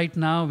 right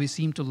now we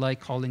seem to like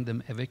calling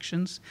them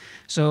evictions.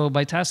 So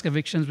by task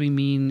evictions, we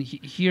mean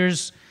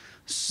here's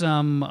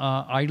some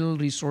idle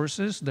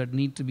resources that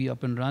need to be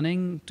up and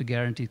running to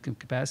guarantee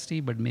capacity,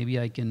 but maybe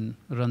I can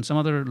run some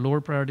other lower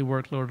priority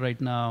workload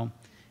right now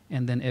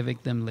and then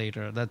evict them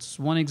later. That's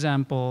one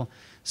example.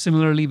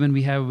 Similarly, when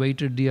we have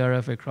weighted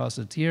DRF across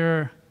a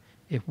tier,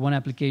 if one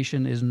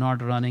application is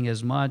not running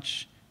as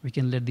much, we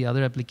can let the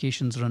other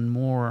applications run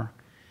more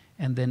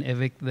and then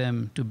evict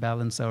them to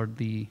balance out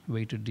the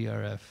weighted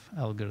DRF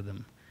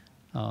algorithm.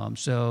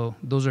 So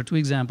those are two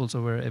examples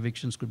of where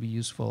evictions could be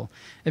useful.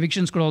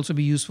 Evictions could also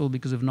be useful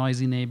because of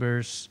noisy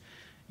neighbors.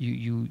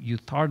 You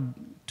thought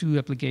two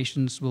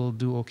applications will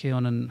do okay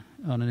on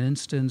an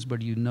instance,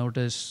 but you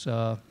notice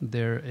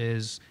there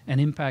is an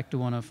impact to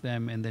one of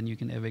them, and then you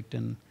can evict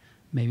and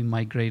maybe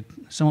migrate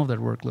some of that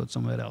workload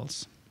somewhere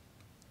else.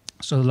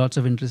 So lots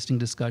of interesting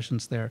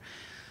discussions there.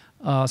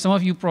 Some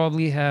of you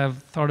probably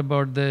have thought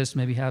about this,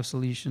 maybe have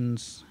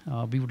solutions.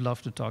 We would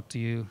love to talk to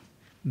you,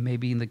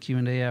 maybe in the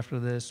Q&A after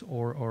this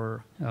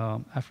or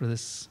after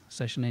this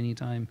session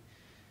anytime.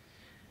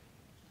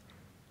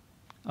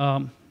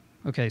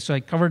 Okay, so I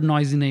covered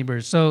noisy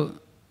neighbors. So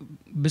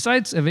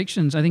besides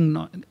evictions, I think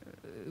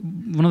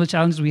one of the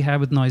challenges we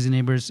have with noisy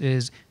neighbors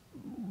is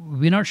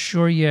we're not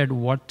sure yet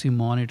what to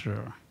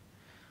monitor.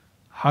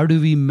 How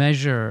do we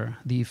measure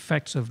the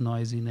effects of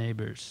noisy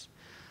neighbors?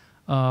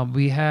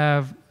 We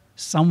have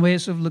some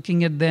ways of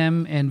looking at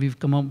them, and we've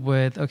come up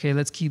with, okay,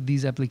 let's keep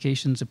these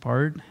applications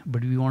apart,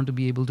 but we want to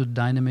be able to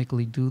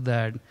dynamically do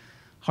that.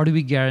 How do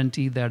we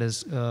guarantee that a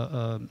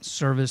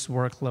service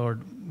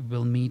workload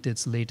will meet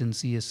its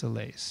latency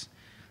SLAs?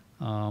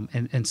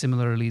 And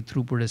similarly,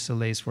 throughput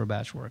SLAs for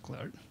batch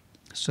workload.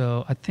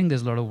 So I think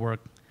there's a lot of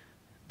work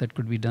that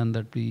could be done that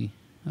would be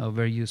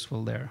very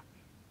useful there.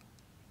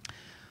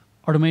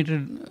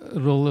 Automated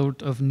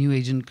rollout of new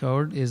agent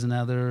code is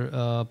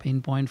another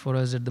pain point for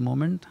us at the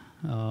moment.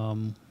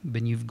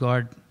 When you've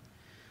got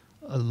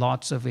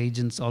lots of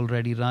agents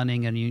already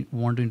running and you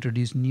want to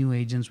introduce new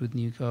agents with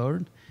new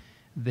code,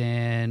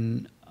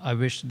 then I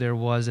wish there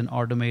was an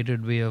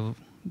automated way of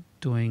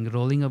doing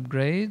rolling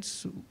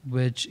upgrades,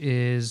 which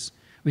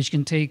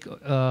can take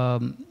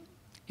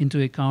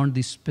into account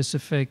the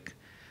specific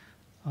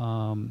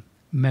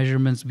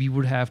measurements we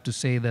would have to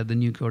say that the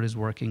new code is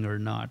working or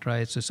not,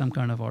 right? So some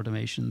kind of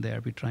automation there.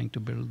 We're trying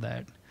to build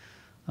that.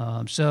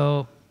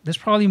 So there's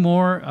probably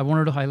more. I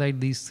wanted to highlight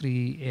these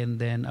three, and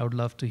then I would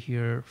love to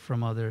hear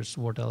from others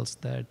what else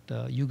that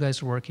you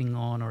guys are working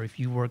on, or if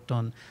you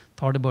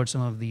thought about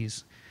some of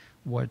these,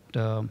 what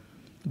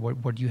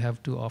you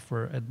have to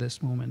offer at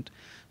this moment.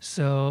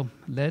 So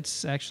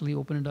let's actually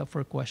open it up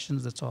for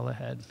questions. That's all I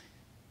had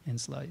in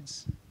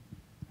slides.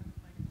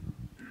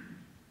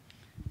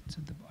 It's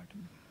at the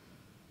bottom.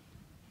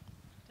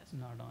 It's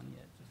not on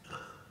yet. Just go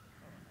on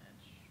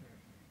edge. Sure.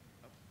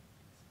 Oh.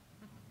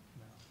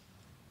 No.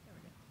 There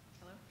we go.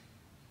 Hello?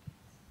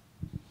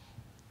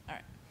 All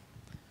right.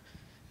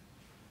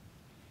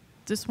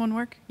 Does this one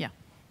work? Yeah.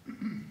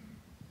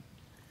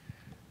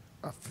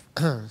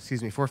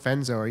 Excuse me, for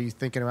Fenzo, are you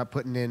thinking about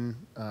putting in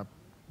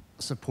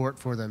support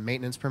for the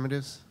maintenance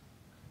primitives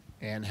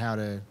and how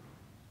to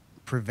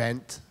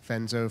prevent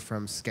Fenzo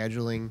from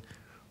scheduling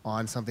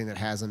on something that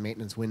has a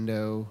maintenance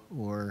window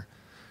or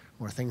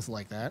things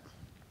like that?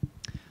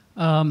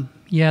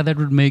 Yeah, that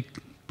would make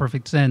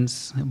perfect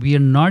sense. We are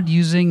not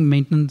using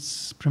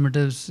maintenance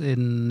primitives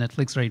in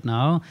Netflix right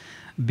now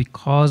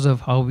because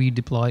of how we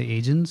deploy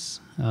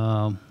agents.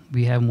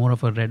 We have more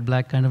of a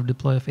red-black kind of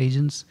deploy of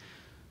agents.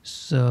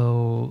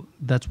 So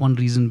that's one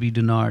reason we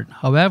do not.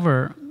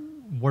 However,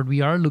 what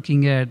we are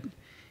looking at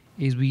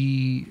is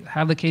we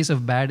have the case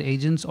of bad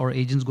agents or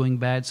agents going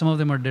bad. Some of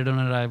them are dead on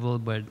arrival,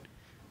 but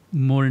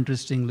more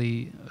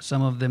interestingly,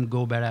 some of them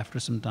go bad after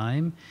some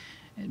time.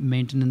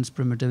 Maintenance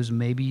primitives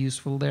may be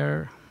useful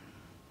there.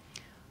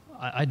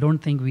 I don't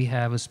think we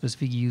have a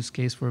specific use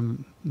case for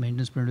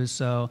maintenance primitives,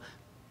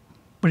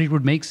 but it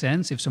would make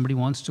sense if somebody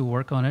wants to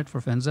work on it for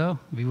Fenzo.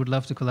 We would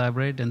love to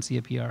collaborate and see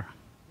a PR.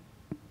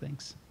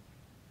 Thanks.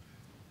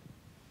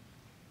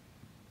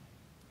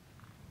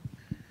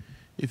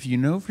 If you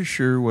know for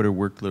sure what a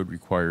workload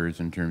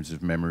requires in terms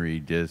of memory,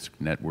 disk,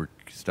 network,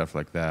 stuff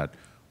like that,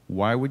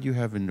 why would you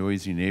have a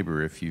noisy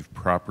neighbor if you've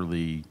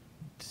properly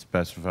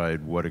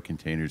specified what a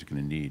container is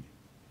going to need?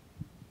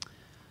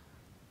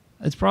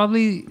 It's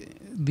probably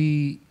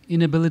the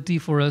inability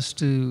for us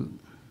to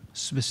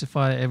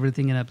specify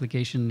everything an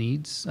application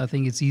needs. I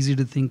think it's easy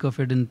to think of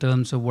it in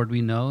terms of what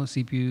we know,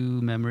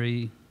 CPU,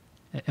 memory,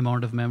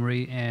 amount of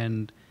memory,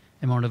 and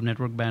amount of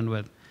network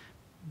bandwidth.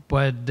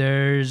 But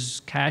there's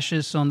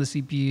caches on the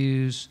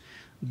CPUs,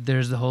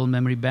 there's the whole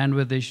memory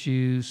bandwidth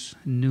issues,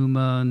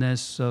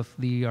 NUMA-ness of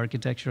the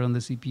architecture on the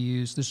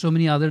CPUs. There's so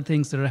many other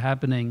things that are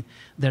happening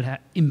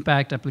that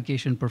impact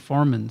application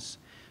performance.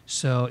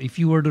 So if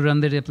you were to run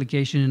that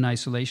application in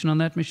isolation on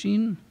that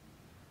machine,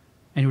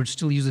 and you would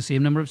still use the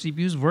same number of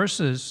CPUs,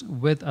 versus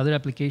with other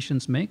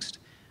applications mixed,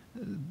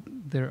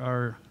 there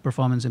are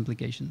performance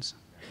implications.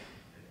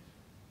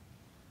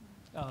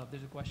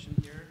 There's a question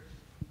here.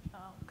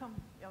 Okay.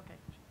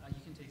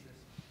 You can take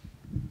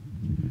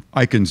this.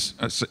 I can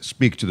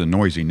speak to the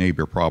noisy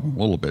neighbor problem a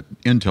little bit.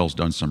 Intel's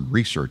done some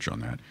research on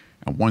that.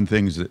 And one of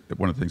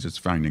the things it's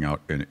finding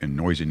out in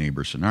noisy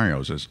neighbor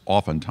scenarios is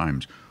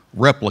oftentimes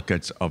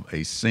replicates of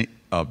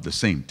the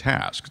same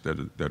task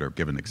that are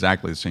given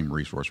exactly the same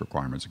resource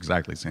requirements,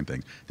 exactly the same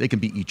things. They can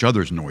be each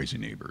other's noisy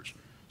neighbors.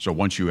 So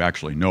once you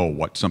actually know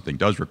what something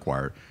does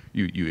require,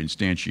 you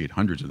instantiate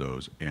hundreds of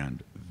those,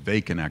 and they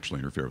can actually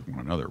interfere with one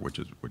another, which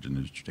is an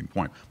interesting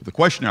point. But the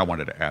question I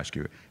wanted to ask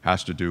you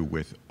has to do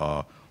with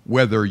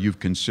whether you've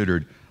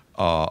considered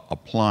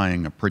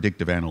applying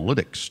predictive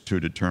analytics to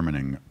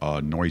determining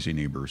noisy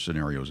neighbor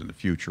scenarios in the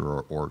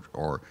future,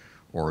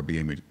 or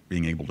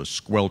being able to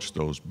squelch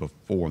those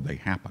before they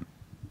happen.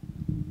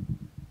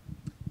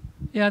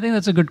 Yeah, I think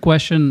that's a good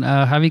question.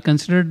 Have we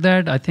considered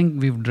that? I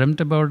think we've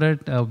dreamt about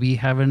it. We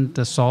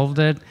haven't solved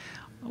it.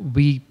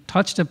 We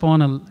touched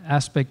upon an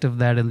aspect of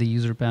that in the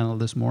user panel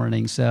this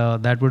morning, so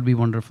that would be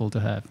wonderful to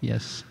have,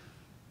 yes.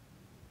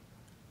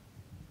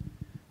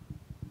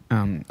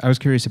 I was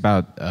curious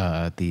about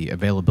the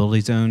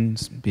availability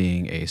zones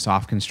being a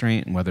soft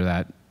constraint, and whether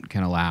that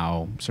can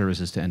allow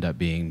services to end up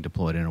being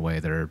deployed in a way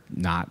that are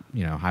not,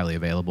 highly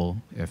available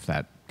if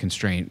that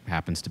constraint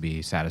happens to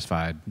be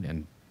satisfied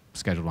and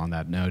scheduled on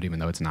that node, even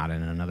though it's not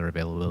in another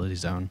availability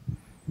zone.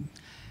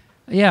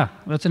 Yeah,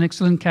 that's an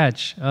excellent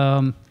catch.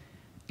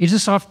 It's a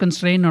soft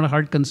constraint, not a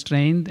hard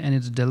constraint, and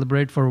it's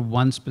deliberate for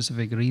one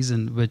specific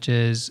reason, which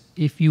is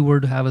if you were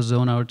to have a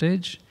zone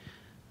outage,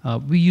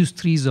 we use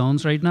 3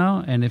 zones right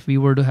now, and if we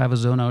were to have a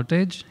zone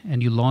outage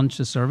and you launch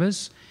a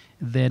service,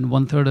 then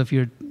 1/3 of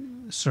your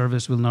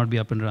service will not be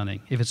up and running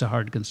if it's a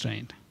hard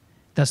constraint.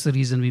 That's the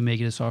reason we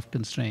make it a soft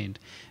constraint.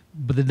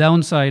 But the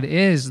downside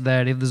is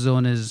that if the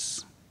zone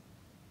is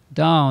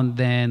down,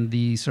 then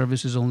the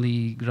service is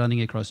only running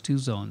across 2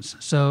 zones.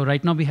 So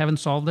right now we haven't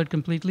solved that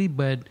completely,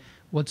 but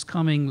what's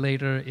coming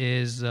later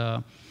is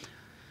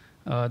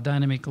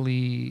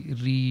dynamically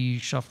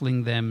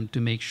reshuffling them to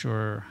make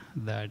sure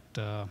that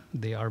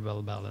they are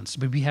well balanced.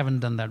 But we haven't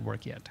done that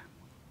work yet.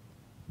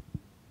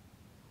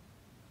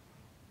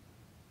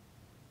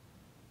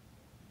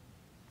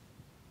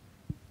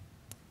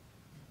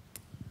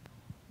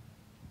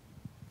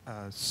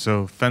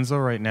 So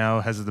Fenzo right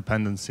now has a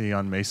dependency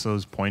on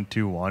Mesos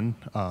 0.21.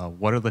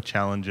 What are the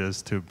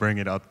challenges to bring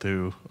it up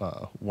to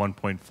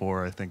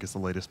 1.4, I think is the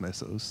latest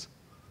Mesos?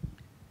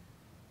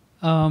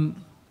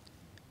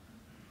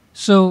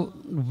 So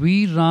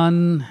we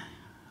run,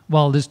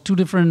 well, there's 2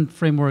 different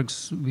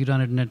frameworks we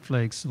run at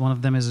Netflix. One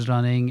of them is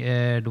running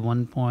at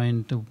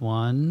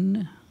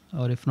 1.1,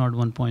 or if not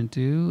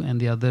 1.2, and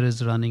the other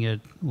is running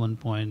at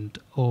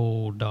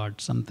 1.0 dot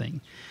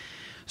something.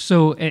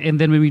 So, and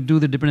then when we do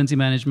the dependency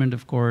management,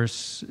 of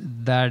course,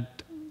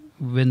 that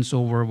wins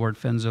over what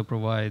Fenzo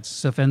provides.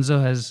 So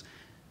Fenzo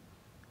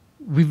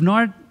we've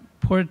not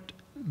put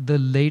the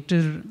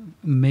later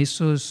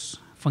Mesos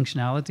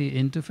functionality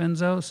into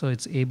Fenzo, so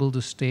it's able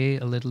to stay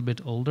a little bit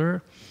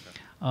older.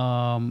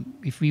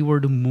 If we were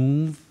to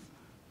move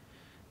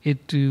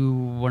it to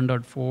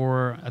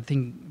 1.4, I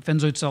think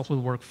Fenzo itself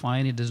will work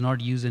fine. It does not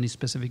use any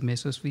specific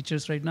Mesos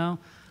features right now.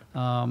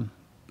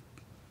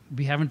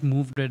 We haven't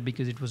moved it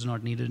because it was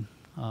not needed.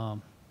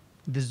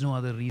 There's no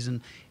other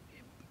reason.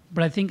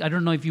 But I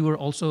don't know if you were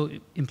also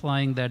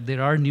implying that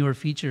there are newer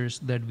features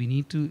that we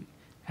need to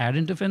add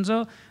into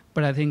Fenzo,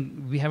 but I think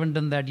we haven't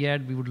done that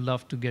yet. We would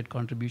love to get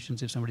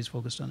contributions if somebody's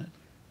focused on it.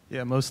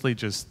 Yeah, mostly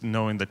just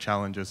knowing the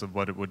challenges of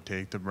what it would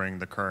take to bring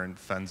the current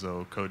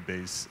Fenzo code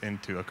base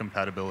into a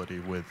compatibility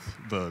with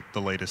the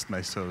latest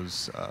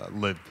Mesos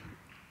lib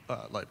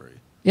library.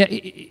 Yeah,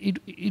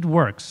 it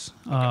works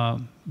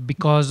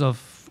because of,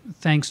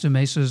 thanks to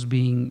Mesos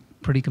being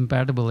pretty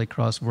compatible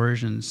across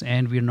versions,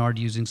 and we're not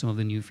using some of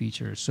the new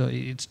features. So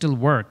it still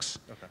works.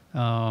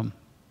 Okay.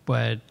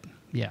 But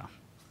yeah,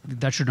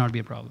 that should not be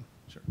a problem.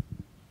 Sure.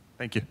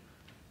 Thank you.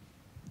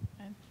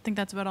 I think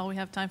that's about all we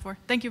have time for.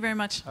 Thank you very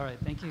much. All right,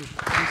 thank you.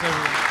 Thanks,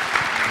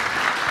 everyone.